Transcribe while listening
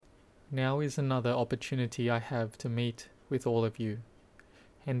Now is another opportunity I have to meet with all of you.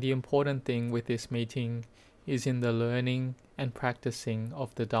 And the important thing with this meeting is in the learning and practicing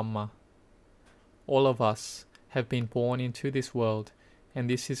of the Dhamma. All of us have been born into this world, and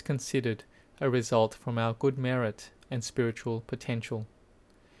this is considered a result from our good merit and spiritual potential.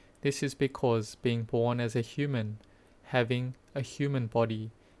 This is because being born as a human, having a human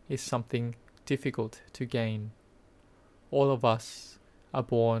body, is something difficult to gain. All of us are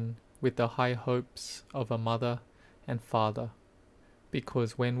born with the high hopes of a mother and father,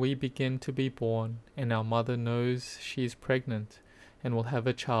 because when we begin to be born and our mother knows she is pregnant and will have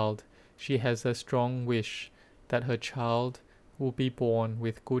a child, she has a strong wish that her child will be born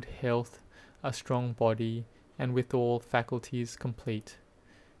with good health, a strong body, and with all faculties complete.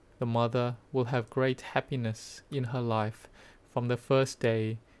 The mother will have great happiness in her life from the first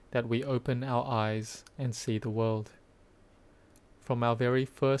day that we open our eyes and see the world. From our very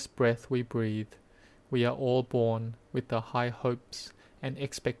first breath we breathe, we are all born with the high hopes and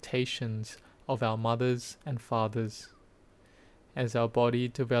expectations of our mothers and fathers. As our body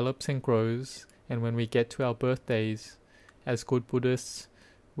develops and grows, and when we get to our birthdays, as good Buddhists,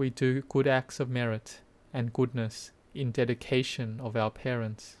 we do good acts of merit and goodness in dedication of our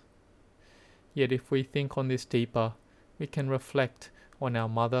parents. Yet if we think on this deeper, we can reflect on our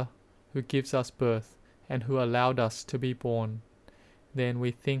mother who gives us birth and who allowed us to be born. Then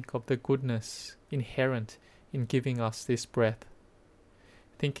we think of the goodness inherent in giving us this breath.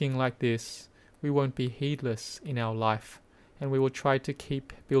 Thinking like this, we won't be heedless in our life, and we will try to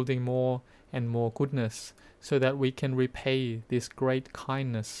keep building more and more goodness so that we can repay this great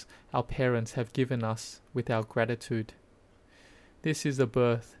kindness our parents have given us with our gratitude. This is the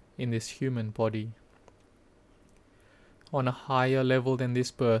birth in this human body. On a higher level than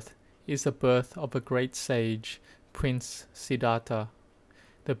this birth is the birth of a great sage, Prince Siddhartha,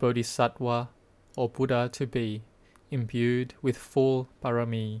 the Bodhisattva or Buddha to be, imbued with full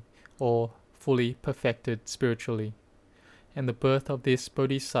parami or fully perfected spiritually. And the birth of this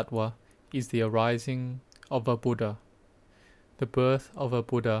Bodhisattva is the arising of a Buddha. The birth of a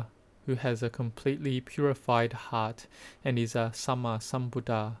Buddha who has a completely purified heart and is a Samma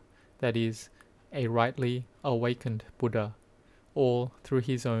Sambuddha, that is, a rightly awakened Buddha, all through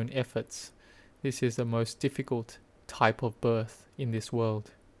his own efforts. This is the most difficult type of birth in this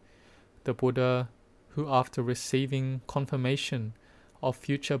world. The Buddha who, after receiving confirmation of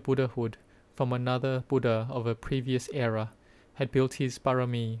future Buddhahood from another Buddha of a previous era, had built his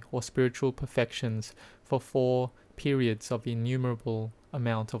parami or spiritual perfections for 4 periods of innumerable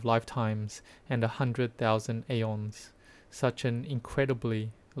amount of lifetimes and 100,000 aeons, such an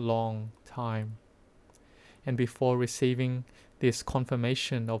incredibly long time. And before receiving this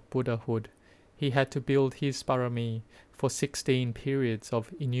confirmation of Buddhahood, he had to build his parami for 16 periods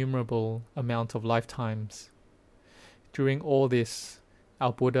of innumerable amount of lifetimes. During all this,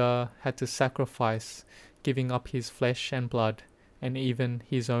 our Buddha had to sacrifice, giving up his flesh and blood, and even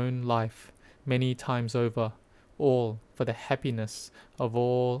his own life many times over, all for the happiness of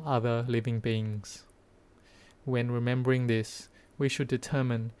all other living beings. When remembering this, we should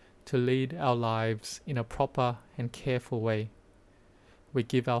determine to lead our lives in a proper and careful way. We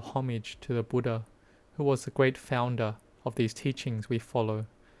give our homage to the Buddha, who was the great founder of these teachings we follow,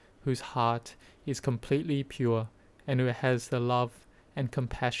 whose heart is completely pure and who has the love and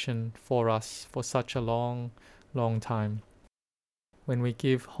compassion for us for such a long, long time. When we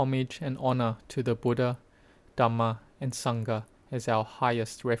give homage and honor to the Buddha, Dhamma, and Sangha as our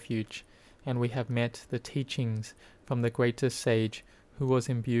highest refuge, and we have met the teachings from the greatest sage who was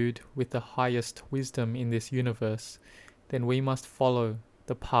imbued with the highest wisdom in this universe, then we must follow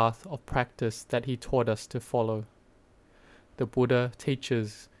the path of practice that he taught us to follow. The Buddha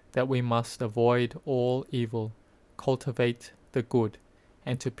teaches that we must avoid all evil, cultivate the good,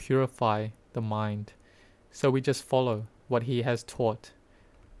 and to purify the mind. So we just follow what he has taught.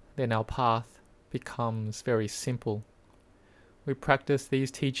 Then our path becomes very simple. We practice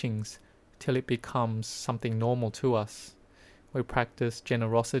these teachings till it becomes something normal to us. We practice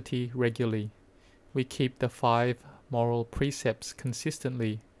generosity regularly. We keep the 5 moral precepts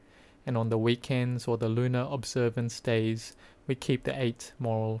consistently, and on the weekends or the lunar observance days, we keep the 8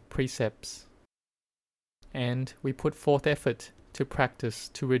 moral precepts. And we put forth effort to practice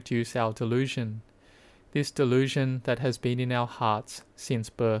to reduce our delusion, this delusion that has been in our hearts since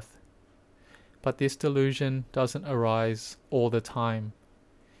birth. But this delusion doesn't arise all the time.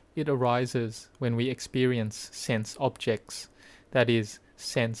 It arises when we experience sense objects, that is,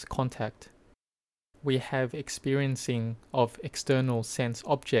 sense contact. We have experiencing of external sense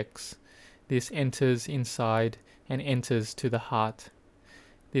objects. This enters inside and enters to the heart.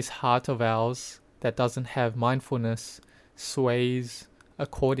 This heart of ours that doesn't have mindfulness sways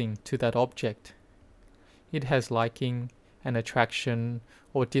according to that object. It has liking and attraction,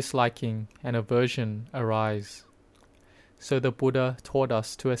 or disliking and aversion arise. So the Buddha taught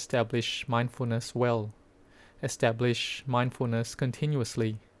us to establish mindfulness well, establish mindfulness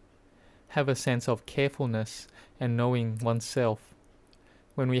continuously, have a sense of carefulness and knowing oneself.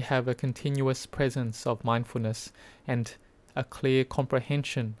 When we have a continuous presence of mindfulness and a clear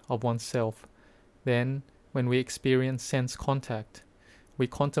comprehension of oneself, then when we experience sense contact, we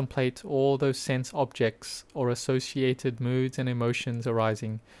contemplate all those sense objects or associated moods and emotions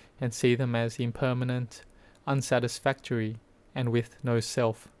arising and see them as impermanent, unsatisfactory, and with no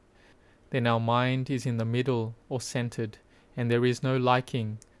self. Then our mind is in the middle or centered, and there is no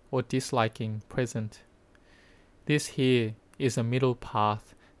liking or disliking present. This here is a middle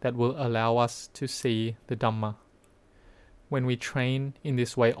path that will allow us to see the Dhamma. When we train in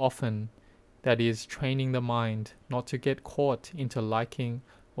this way often, that is, training the mind not to get caught into liking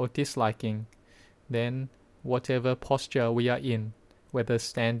or disliking, then whatever posture we are in, whether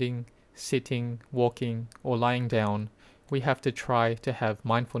standing, sitting, walking, or lying down, we have to try to have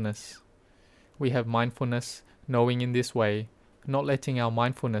mindfulness. We have mindfulness knowing in this way, not letting our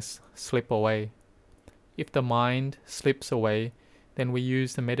mindfulness slip away. If the mind slips away, then we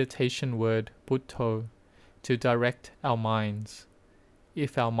use the meditation word Buddho to direct our minds.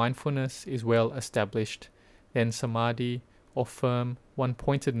 If our mindfulness is well established, then samadhi or firm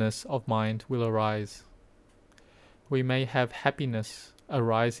one-pointedness of mind will arise. We may have happiness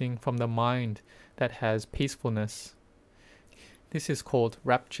arising from the mind that has peacefulness. This is called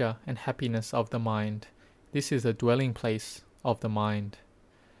rapture and happiness of the mind. This is a dwelling place of the mind.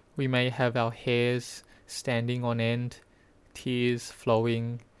 We may have our hairs standing on end, tears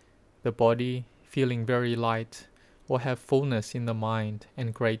flowing, the body feeling very light, or have fullness in the mind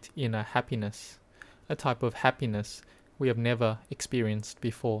and great inner happiness, a type of happiness we have never experienced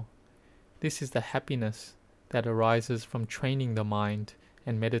before. This is the happiness that arises from training the mind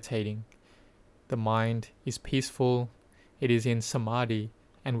and meditating. The mind is peaceful, it is in samadhi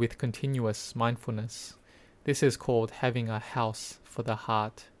and with continuous mindfulness. This is called having a house for the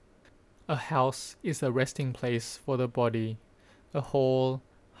heart. A house is a resting place for the body. A hall,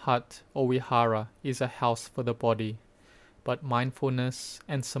 hut, or vihara is a house for the body. But mindfulness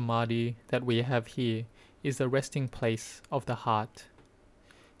and samadhi that we have here is the resting place of the heart.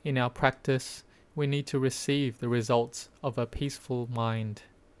 In our practice, we need to receive the results of a peaceful mind,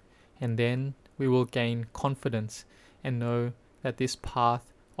 and then we will gain confidence and know that this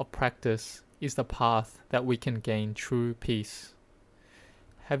path of practice is the path that we can gain true peace.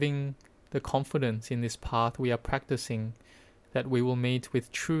 Having the confidence in this path we are practicing, that we will meet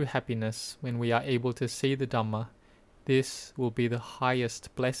with true happiness when we are able to see the Dhamma, this will be the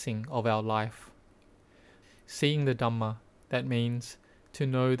highest blessing of our life. Seeing the Dhamma, that means to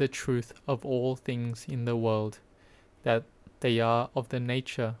know the truth of all things in the world, that they are of the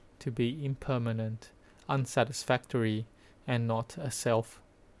nature to be impermanent, unsatisfactory, and not a self.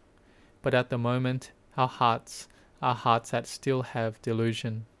 But at the moment, our hearts are hearts that still have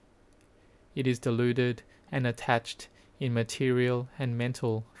delusion. It is deluded and attached in material and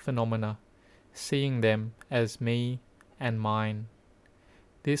mental phenomena, seeing them as me and mine.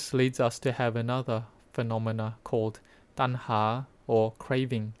 This leads us to have another phenomena called tanha, or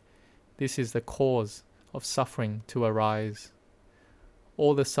craving. This is the cause of suffering to arise.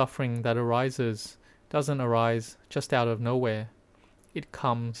 All the suffering that arises doesn't arise just out of nowhere. It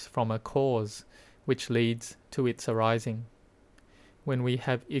comes from a cause which leads to its arising. When we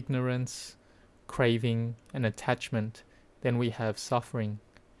have ignorance, craving, and attachment, then we have suffering.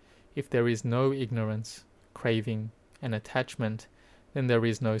 If there is no ignorance, craving, and attachment, then there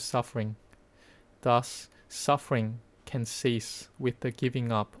is no suffering. Thus, suffering can cease with the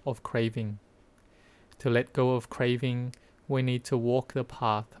giving up of craving. To let go of craving, we need to walk the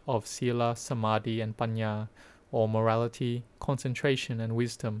path of sila, samadhi, and panya, or morality, concentration, and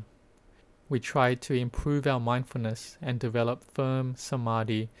wisdom. We try to improve our mindfulness and develop firm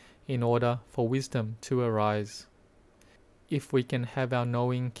samadhi in order for wisdom to arise. If we can have our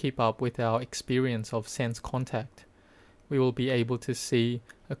knowing keep up with our experience of sense contact, we will be able to see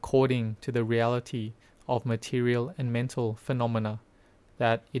according to the reality of material and mental phenomena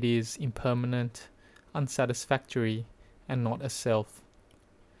that it is impermanent, unsatisfactory, and not a self.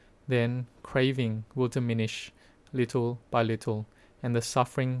 Then craving will diminish little by little, and the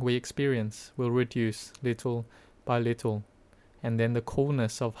suffering we experience will reduce little by little, and then the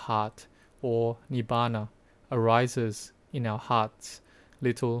coolness of heart, or nibbana, arises in our hearts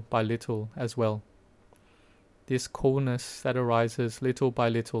little by little as well. This coolness that arises little by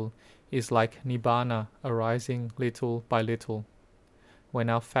little is like Nibbana arising little by little. When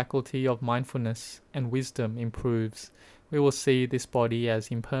our faculty of mindfulness and wisdom improves, we will see this body as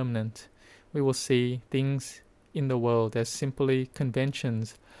impermanent. We will see things in the world as simply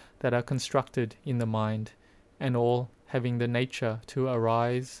conventions that are constructed in the mind, and all having the nature to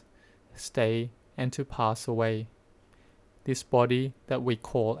arise, stay, and to pass away. This body that we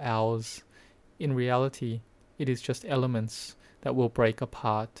call ours, in reality, it is just elements that will break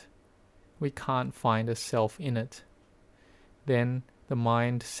apart. We can't find a self in it. Then the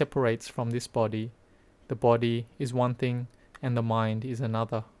mind separates from this body. The body is one thing and the mind is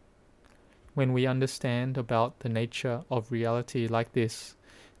another. When we understand about the nature of reality like this,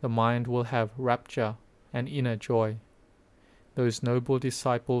 the mind will have rapture and inner joy. Those noble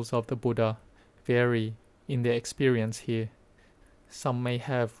disciples of the Buddha vary in their experience here. Some may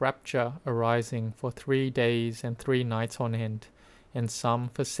have rapture arising for 3 days and 3 nights on end, and some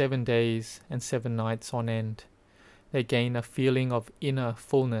for 7 days and 7 nights on end. They gain a feeling of inner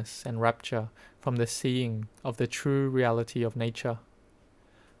fullness and rapture from the seeing of the true reality of nature.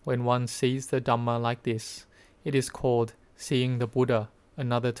 When one sees the Dhamma like this, it is called seeing the Buddha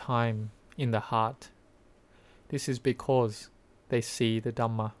another time in the heart. This is because they see the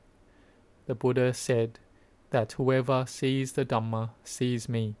Dhamma. The Buddha said that whoever sees the Dhamma sees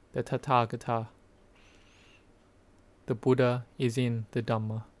me, the Tathagata. The Buddha is in the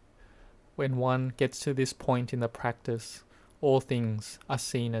Dhamma. When one gets to this point in the practice, all things are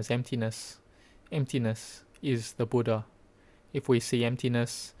seen as emptiness. Emptiness is the Buddha. If we see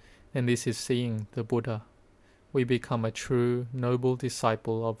emptiness, then this is seeing the Buddha. We become a true, noble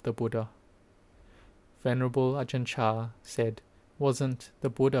disciple of the Buddha. Venerable Ajahn Chah said, "Wasn't the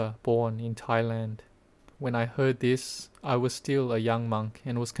Buddha born in Thailand?" When I heard this, I was still a young monk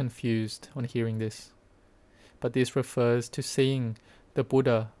and was confused on hearing this. But this refers to seeing the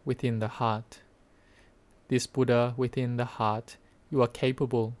Buddha within the heart. This Buddha within the heart, you are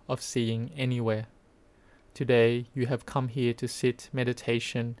capable of seeing anywhere. Today, you have come here to sit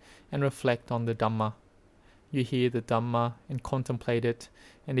meditation and reflect on the Dhamma. You hear the Dhamma and contemplate it,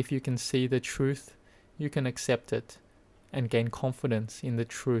 and if you can see the truth, you can accept it and gain confidence in the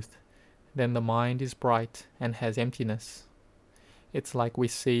truth. Then the mind is bright and has emptiness. It's like we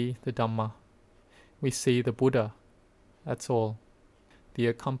see the Dhamma. We see the Buddha. That's all. The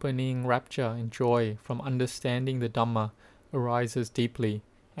accompanying rapture and joy from understanding the Dhamma arises deeply,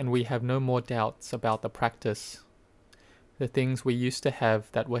 and we have no more doubts about the practice. The things we used to have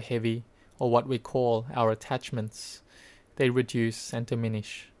that were heavy, or what we call our attachments, they reduce and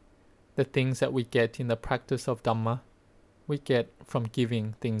diminish. The things that we get in the practice of Dhamma, we get from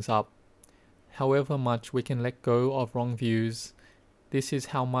giving things up. However much we can let go of wrong views, this is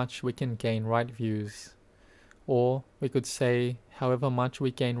how much we can gain right views. Or we could say, however much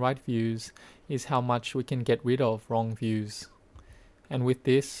we gain right views is how much we can get rid of wrong views. And with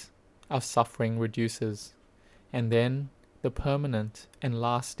this, our suffering reduces. And then the permanent and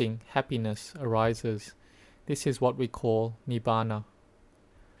lasting happiness arises. This is what we call Nibbana.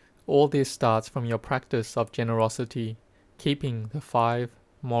 All this starts from your practice of generosity, keeping the 5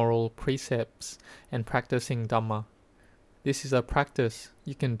 moral precepts and practicing Dhamma. This is a practice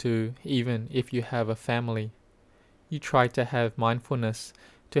you can do even if you have a family. You try to have mindfulness,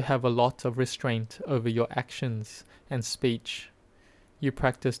 to have a lot of restraint over your actions and speech. You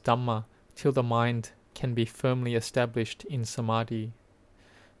practice Dhamma till the mind can be firmly established in Samadhi,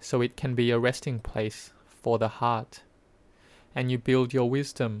 so it can be a resting place for the heart. And you build your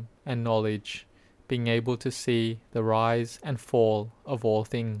wisdom and knowledge, being able to see the rise and fall of all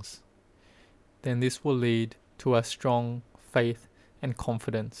things. Then this will lead to a strong faith and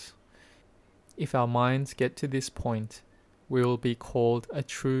confidence. If our minds get to this point, we will be called a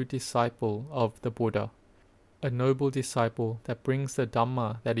true disciple of the Buddha, a noble disciple that brings the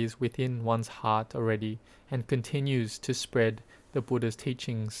Dhamma that is within one's heart already and continues to spread the Buddha's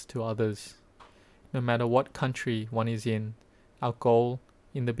teachings to others. No matter what country one is in, our goal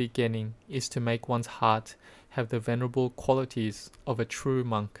in the beginning is to make one's heart have the venerable qualities of a true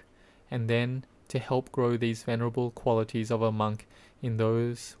monk, and then to help grow these venerable qualities of a monk in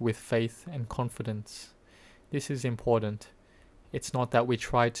those with faith and confidence. This is important. It's not that we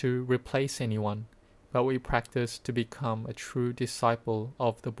try to replace anyone, but we practice to become a true disciple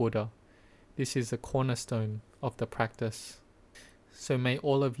of the Buddha. This is the cornerstone of the practice. So may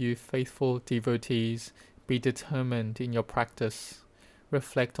all of you faithful devotees be determined in your practice.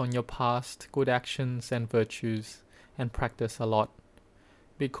 Reflect on your past good actions and virtues, and practice a lot.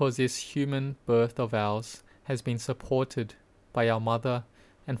 Because this human birth of ours has been supported by our mother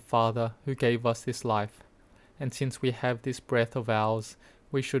and father who gave us this life, and since we have this breath of ours,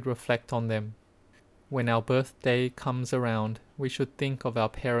 we should reflect on them. When our birthday comes around, we should think of our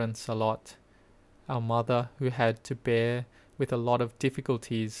parents a lot. Our mother who had to bear with a lot of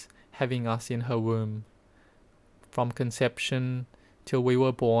difficulties having us in her womb. From conception till we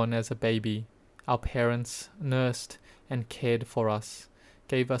were born as a baby, our parents nursed and cared for us,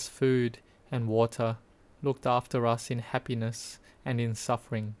 gave us food and water, looked after us in happiness and in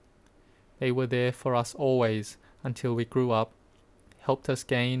suffering. They were there for us always until we grew up, helped us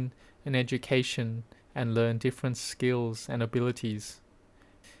gain an education and learn different skills and abilities.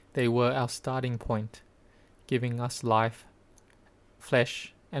 They were our starting point, giving us life,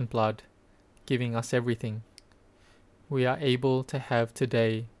 flesh and blood, giving us everything. We are able to have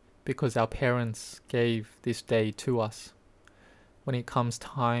today because our parents gave this day to us. When it comes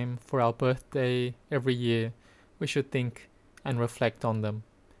time for our birthday every year, we should think and reflect on them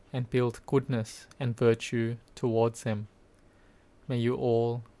and build goodness and virtue towards them. May you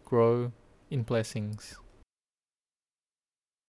all grow in blessings.